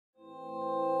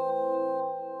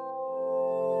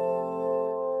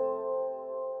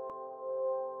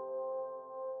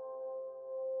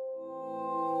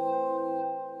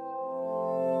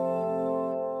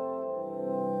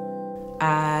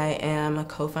I am a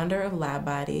co-founder of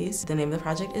LabBodies. The name of the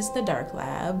project is the Dark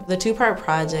Lab. The two-part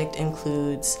project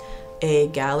includes a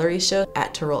gallery show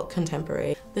at Terrault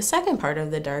Contemporary. The second part of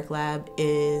the Dark Lab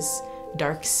is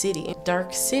Dark City.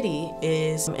 Dark City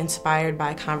is inspired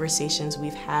by conversations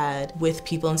we've had with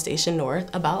people in Station North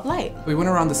about light. We went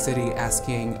around the city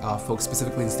asking folks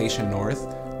specifically in Station North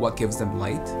what gives them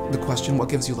light. The question, what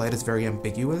gives you light, is very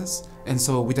ambiguous, and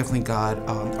so we definitely got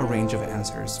a range of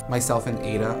answers. Myself and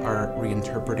Ada are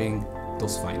reinterpreting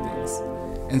those findings.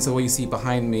 And so what you see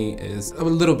behind me is a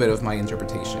little bit of my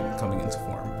interpretation coming into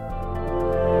form.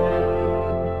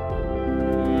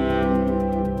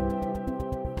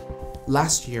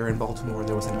 Last year in Baltimore,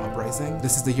 there was an uprising.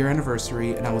 This is the year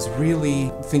anniversary, and I was really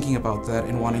thinking about that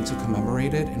and wanting to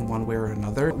commemorate it in one way or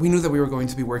another. We knew that we were going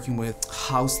to be working with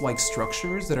house-like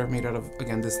structures that are made out of,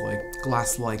 again, this like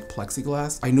glass-like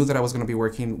plexiglass. I knew that I was going to be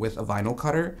working with a vinyl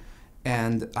cutter,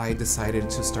 and I decided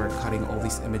to start cutting all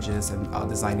these images and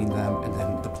designing them, and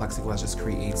then the plexiglass just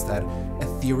creates that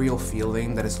ethereal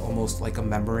feeling that is almost like a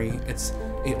memory.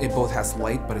 It both has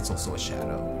light, but it's also a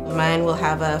shadow. Mine will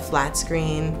have a flat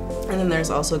screen, and then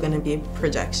there's also going to be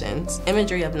projections.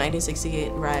 Imagery of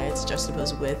 1968 riots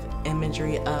juxtaposed with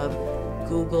imagery of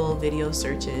Google video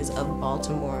searches of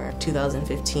Baltimore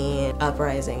 2015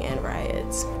 uprising and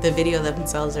riots. The video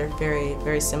themselves are very,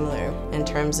 very similar in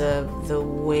terms of the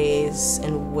ways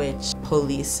in which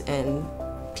police and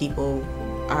people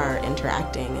are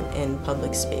interacting in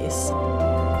public space.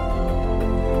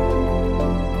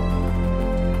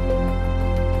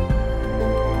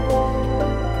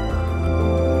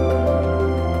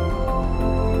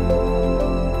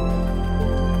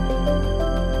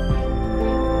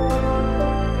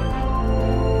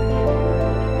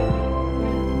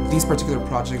 These particular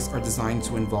projects are designed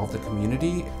to involve the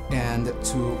community and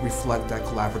to reflect that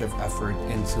collaborative effort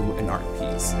into an art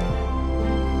piece.